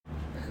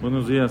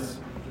Buenos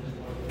días.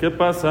 ¿Qué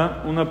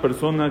pasa una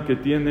persona que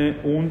tiene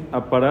un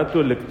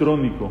aparato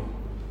electrónico?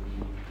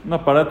 Un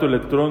aparato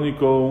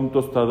electrónico, un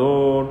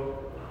tostador,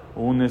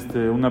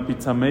 una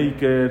pizza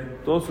maker,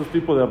 todos esos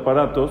tipos de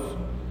aparatos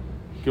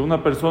que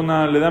una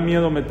persona le da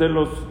miedo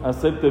meterlos a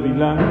hacer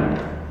Tebila,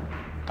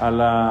 a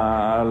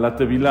la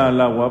Tebila, al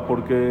agua,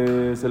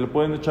 porque se le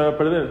pueden echar a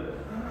perder.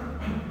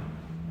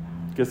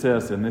 ¿Qué se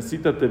hace?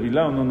 ¿Necesita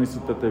Tebila o no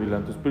necesita Tebila?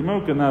 Entonces,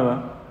 primero que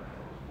nada,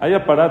 hay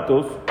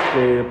aparatos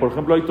que, por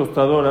ejemplo, hay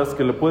tostadoras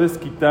que le puedes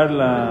quitar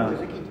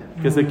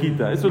que se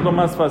quita. Eso es lo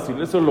más fácil.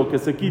 Eso es lo que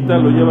se quita,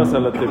 lo llevas a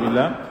la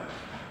Tebila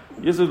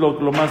y eso es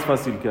lo más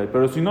fácil que hay.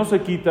 Pero si no se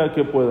quita,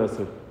 ¿qué puede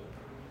hacer?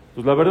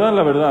 Pues la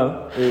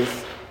verdad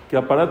es que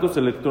aparatos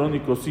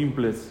electrónicos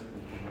simples,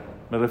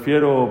 me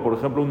refiero, por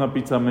ejemplo, a una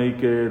pizza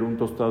maker, un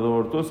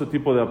tostador, todo ese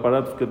tipo de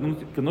aparatos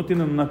que no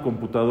tienen una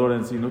computadora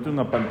en sí, no tienen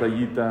una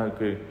pantallita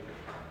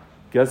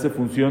que hace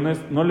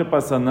funciones, no le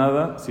pasa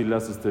nada si le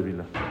haces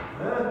Tebila.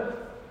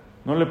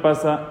 No le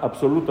pasa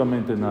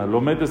absolutamente nada.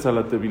 Lo metes a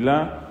la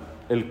Tebila,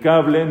 el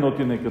cable no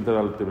tiene que entrar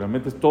a la Tebila.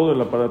 Metes todo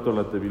el aparato a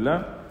la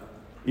Tebila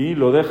y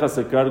lo dejas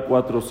secar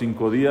 4 o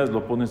 5 días,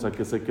 lo pones a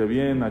que seque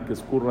bien, a que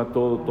escurra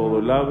todo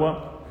el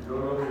agua.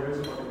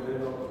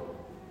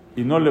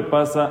 Y no le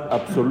pasa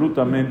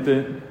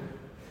absolutamente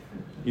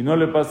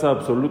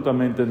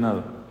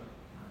nada.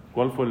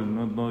 ¿Cuál fue el?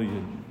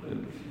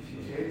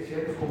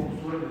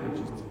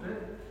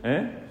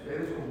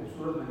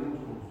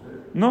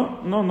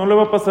 No le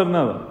va a pasar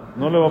nada.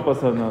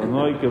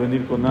 No hay que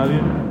venir con nadie.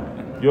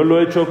 Yo lo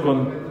he hecho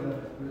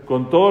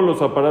con todos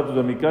los aparatos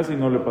de mi casa y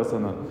no le pasa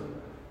nada.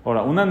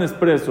 Ahora, una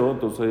Nespresso,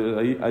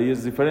 entonces ahí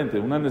es diferente.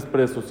 Una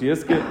Nespresso,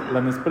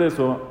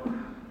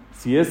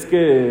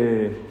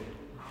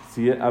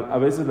 a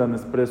veces la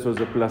Nespresso es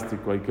de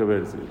plástico, hay que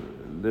ver. Si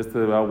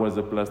de agua es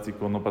de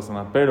plástico, no pasa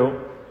nada. Pero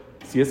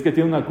si es que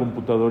tiene una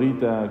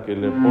computadorita que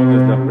le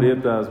pones, le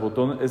aprietas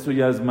botones, eso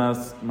ya es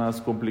más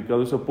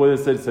complicado. Eso puede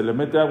ser, se le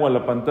mete agua a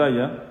la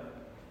pantalla,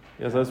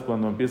 ya sabes,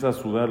 cuando empieza a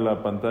sudar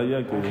la pantalla,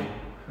 que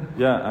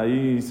ya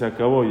ahí se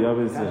acabó, ya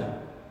ves,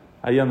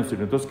 ahí ya no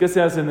sirve. Entonces, ¿qué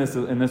se hace en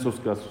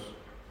esos casos?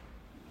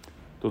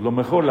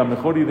 Entonces, la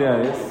mejor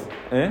idea es,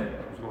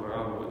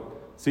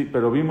 sí,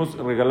 pero vimos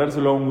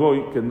regalárselo a un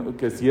goy,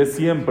 que si es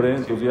siempre,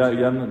 entonces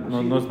ya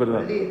no es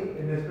verdad.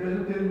 En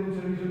Expreso tienen un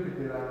servicio que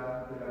te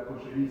la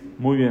cocheriza.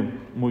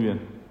 Muy bien.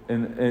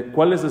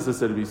 ¿Cuál es ese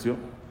servicio?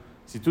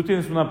 Si tú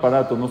tienes un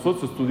aparato,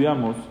 nosotros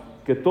estudiamos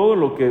que todo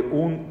lo que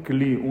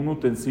un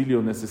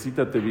utensilio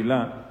necesita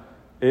Tebila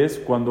es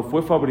cuando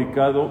fue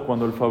fabricado,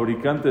 cuando el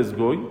fabricante es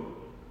goy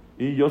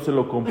y yo se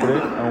lo compré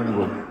a un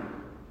goy.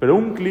 Pero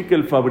un kli que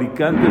el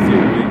fabricante es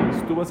yehudí,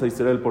 si tú vas a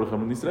Israel, por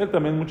ejemplo, en Israel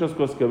también muchas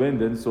cosas que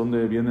venden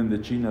vienen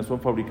de China, son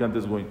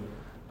fabricantes goy.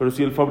 Pero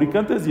si el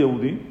fabricante es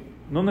yehudí,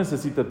 no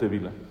necesita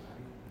Tebila.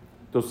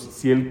 Entonces,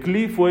 si el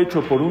kli fue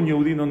hecho por un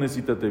yehudí, no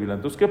necesita Tebila.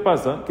 Entonces, ¿qué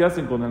pasa? ¿Qué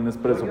hacen con el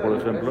Nespresso, por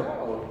ejemplo?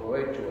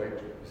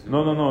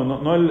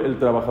 No el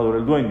trabajador,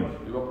 el dueño.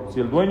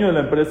 Si el dueño de la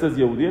empresa es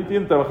yehudí, él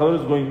tiene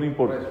trabajadores goy, no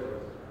importa.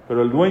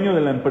 Pero el dueño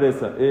de la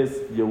empresa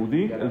es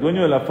yehudí, el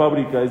dueño de la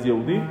fábrica es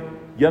yehudí,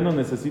 ya no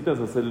necesitas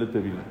hacerle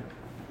Tebila.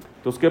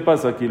 Entonces, ¿qué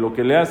pasa aquí? Lo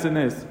que le hacen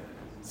es,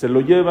 se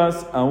lo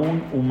llevas a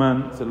un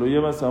humán, se lo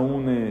llevas a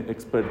un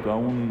experto, a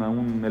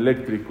un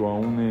eléctrico, a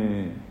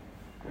un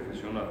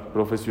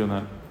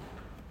profesional,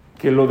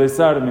 que lo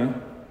desarme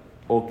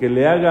o que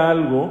le haga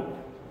algo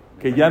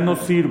que ya no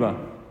sirva.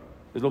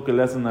 Es lo que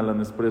le hacen a la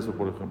Nespresso,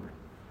 por ejemplo.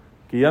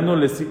 Que ya no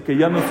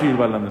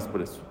sirva a la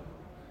Nespresso.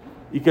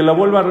 Y que la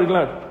vuelva a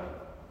arreglar.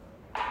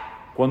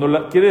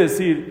 Quiere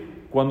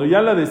decir, cuando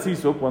ya la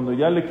deshizo, cuando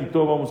ya le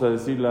quitó, vamos a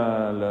decir,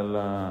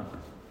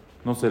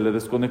 no sé, le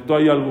desconectó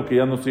ahí algo que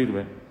ya no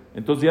sirve,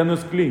 entonces ya no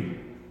es kli,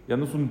 ya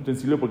no es un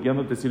utensilio porque ya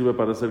no te sirve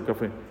para hacer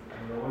café.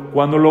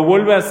 Cuando lo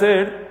vuelve a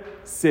hacer,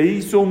 se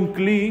hizo un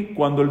kli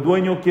cuando el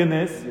dueño, ¿quién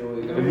es?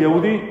 El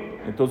yehudí.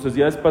 Entonces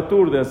ya es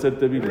patur de hacer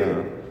Tebila.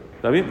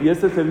 ¿Está bien? Y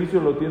ese servicio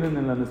lo tienen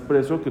en la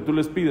Nespresso, que tú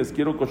les pides,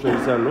 quiero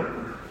kosherizarlo,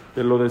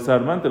 te lo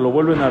desarman, te lo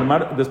vuelven a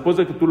armar, después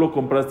de que tú lo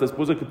compraste,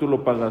 después de que tú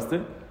lo pagaste,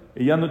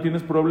 y ya no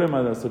tienes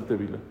problema de hacer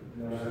Tebila.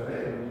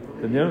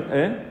 ¿Entendieron?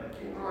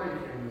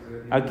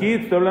 Aquí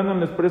estoy hablando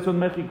en Nespresso en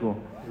México.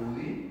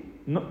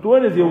 No, tú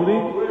eres yehudí.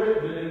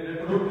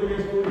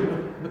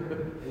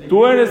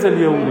 Tú eres el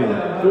yehudí.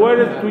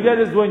 Tú ya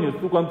eres dueño.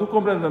 Cuando tú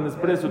compras la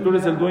Nespresso, tú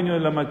eres el dueño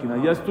de la máquina.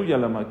 Ya es tuya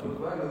la máquina.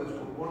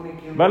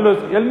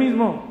 Y él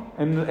mismo,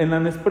 en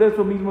la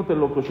Nespresso mismo te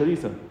lo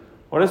cocherizan.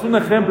 Ahora es un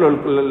ejemplo.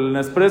 El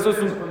Nespresso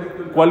es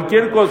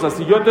cualquier cosa.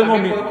 Si yo tengo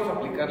podemos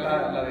aplicar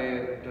la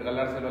de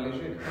regalárselo al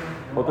Ishir.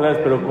 Otra vez,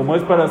 pero como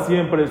es para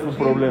siempre, es un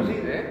problema.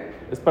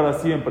 Es para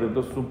siempre,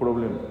 entonces es un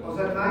problema. O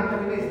sea, el MAI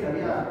también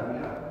necesitaría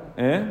Tebila.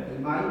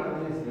 El MAI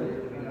también necesitaría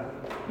Tebila.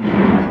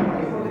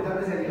 Es porque tal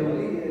vez el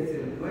yehudí es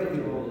el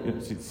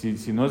dueño.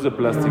 Si no es de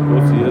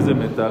plástico, si es de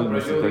metal,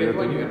 necesitaría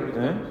Tebila.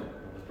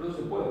 Pero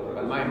se puede,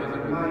 al MAI no es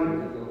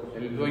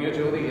el dueño es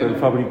yehudí. ¿El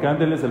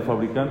fabricante, él es el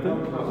fabricante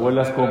o él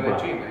las compra?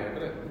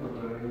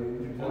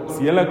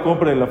 Si él la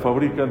compra y la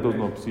fabrica, entonces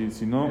no.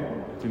 Si no,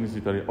 sí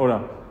necesitaría.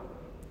 Ahora,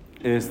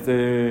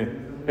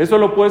 Eso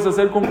lo puedes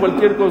hacer con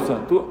cualquier cosa.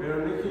 Pero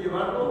no hay que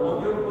llevarlo,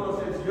 o yo lo puedo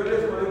hacer. Si yo le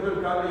desconecto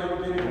el cable, ya no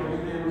tiene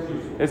corriente, ya no se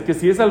usa. Es que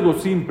si es algo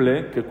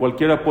simple, que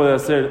cualquiera puede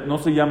hacer, no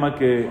se llama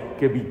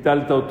que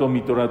vitalta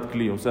automitorat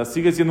cli. O sea,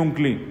 sigue siendo un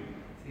cli.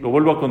 Lo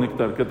vuelvo a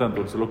conectar. ¿Qué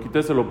tanto? Se lo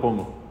quité, se lo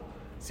pongo.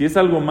 Si es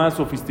algo más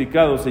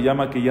sofisticado, se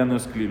llama que ya no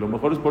es cli. Lo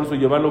mejor es por eso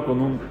llevarlo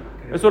con un...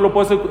 Eso lo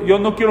puedo hacer... Yo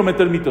no quiero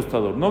meter mi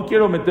tostador. No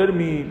quiero meter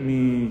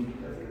mi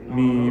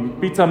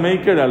pizza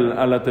maker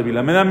a la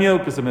Tebila. Me da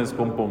miedo que se me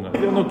descomponga.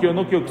 Yo no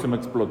quiero que se me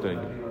explote.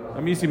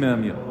 A mí sí me da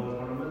miedo.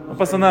 No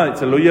pasa nada.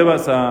 Se lo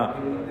llevas a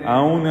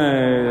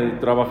un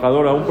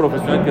trabajador, a un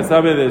profesional que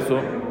sabe de eso.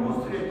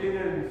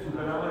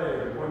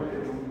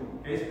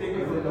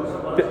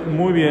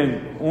 Muy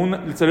bien.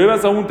 Se lo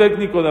llevas a un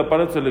técnico de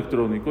aparatos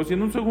electrónicos y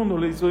en un segundo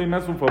le dices, oye, me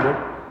haces un favor,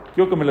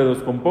 quiero que me lo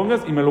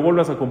descompongas y me lo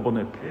vuelvas a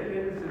componer.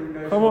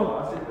 Por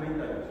favor.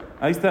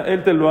 Ahí está,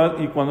 él te lo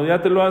hace y cuando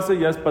ya te lo hace,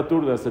 ya es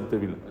patur de hacer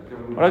Tebila.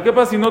 Ahora, ¿qué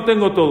pasa si no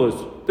tengo todo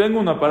eso? Tengo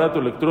un aparato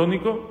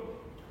electrónico,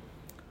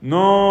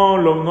 no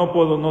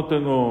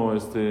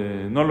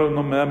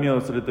me da miedo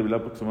hacer Tebila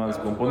porque se me va a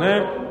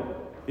descomponer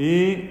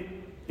y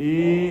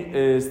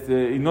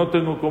no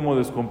tengo cómo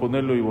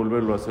descomponerlo y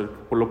volverlo a hacer.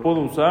 Lo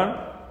puedo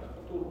usar.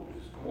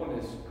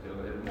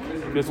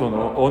 ¿Qué son?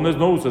 ¿Ones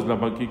no usas la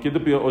máquina? ¿Quién te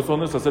pidió?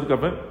 ¿Ones hacer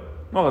café?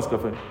 No hagas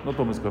café, no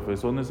tomes café.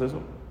 ¿Ones eso?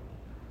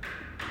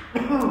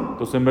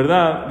 Entonces, en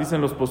verdad,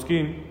 dicen los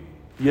poskim,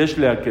 yesh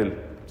leakel,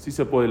 sí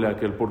se puede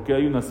leakel, porque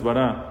hay una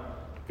svara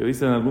que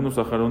dicen algunos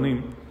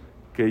saharonim,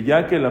 que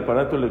ya que el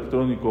aparato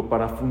electrónico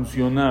para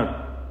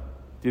funcionar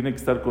tiene que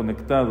estar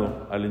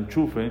conectado al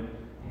enchufe,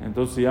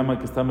 entonces se llama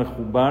que está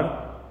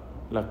mejubar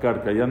la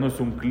carca, ya no es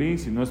un cli,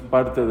 sino es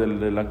parte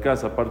de la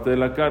casa, parte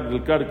del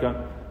carca,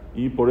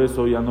 y por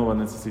eso ya no va a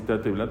necesitar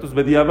Tebila. Entonces,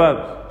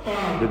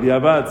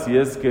 bediabad, si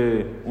es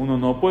que uno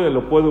no puede,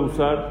 lo puede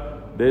usar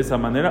de esa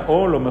manera,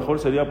 o lo mejor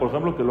sería, por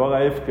ejemplo, que lo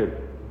haga Efker.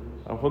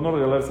 A lo mejor no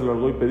regalárselo al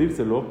goy y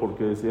pedírselo,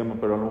 porque se llama,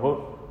 pero a lo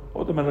mejor,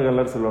 o también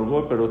regalárselo al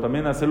goy, pero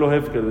también hacerlo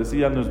Efker, decir,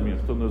 ya no es mío,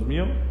 esto no es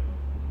mío,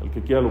 el que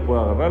quiera lo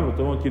puede agarrar, lo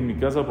tengo aquí en mi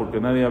casa porque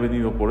nadie ha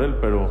venido por él,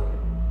 pero,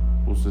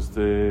 pues, es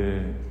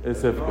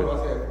Efker. No lo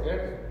hace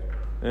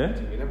Efker.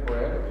 Si vienen por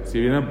él. Si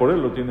vienen por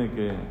él, lo tiene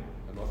que...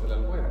 No se le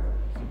alfuera.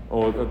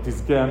 O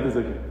que antes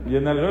de que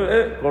viene algo,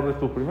 corres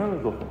tú primero,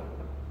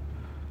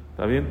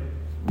 ¿Está bien?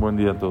 Buen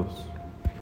día a todos.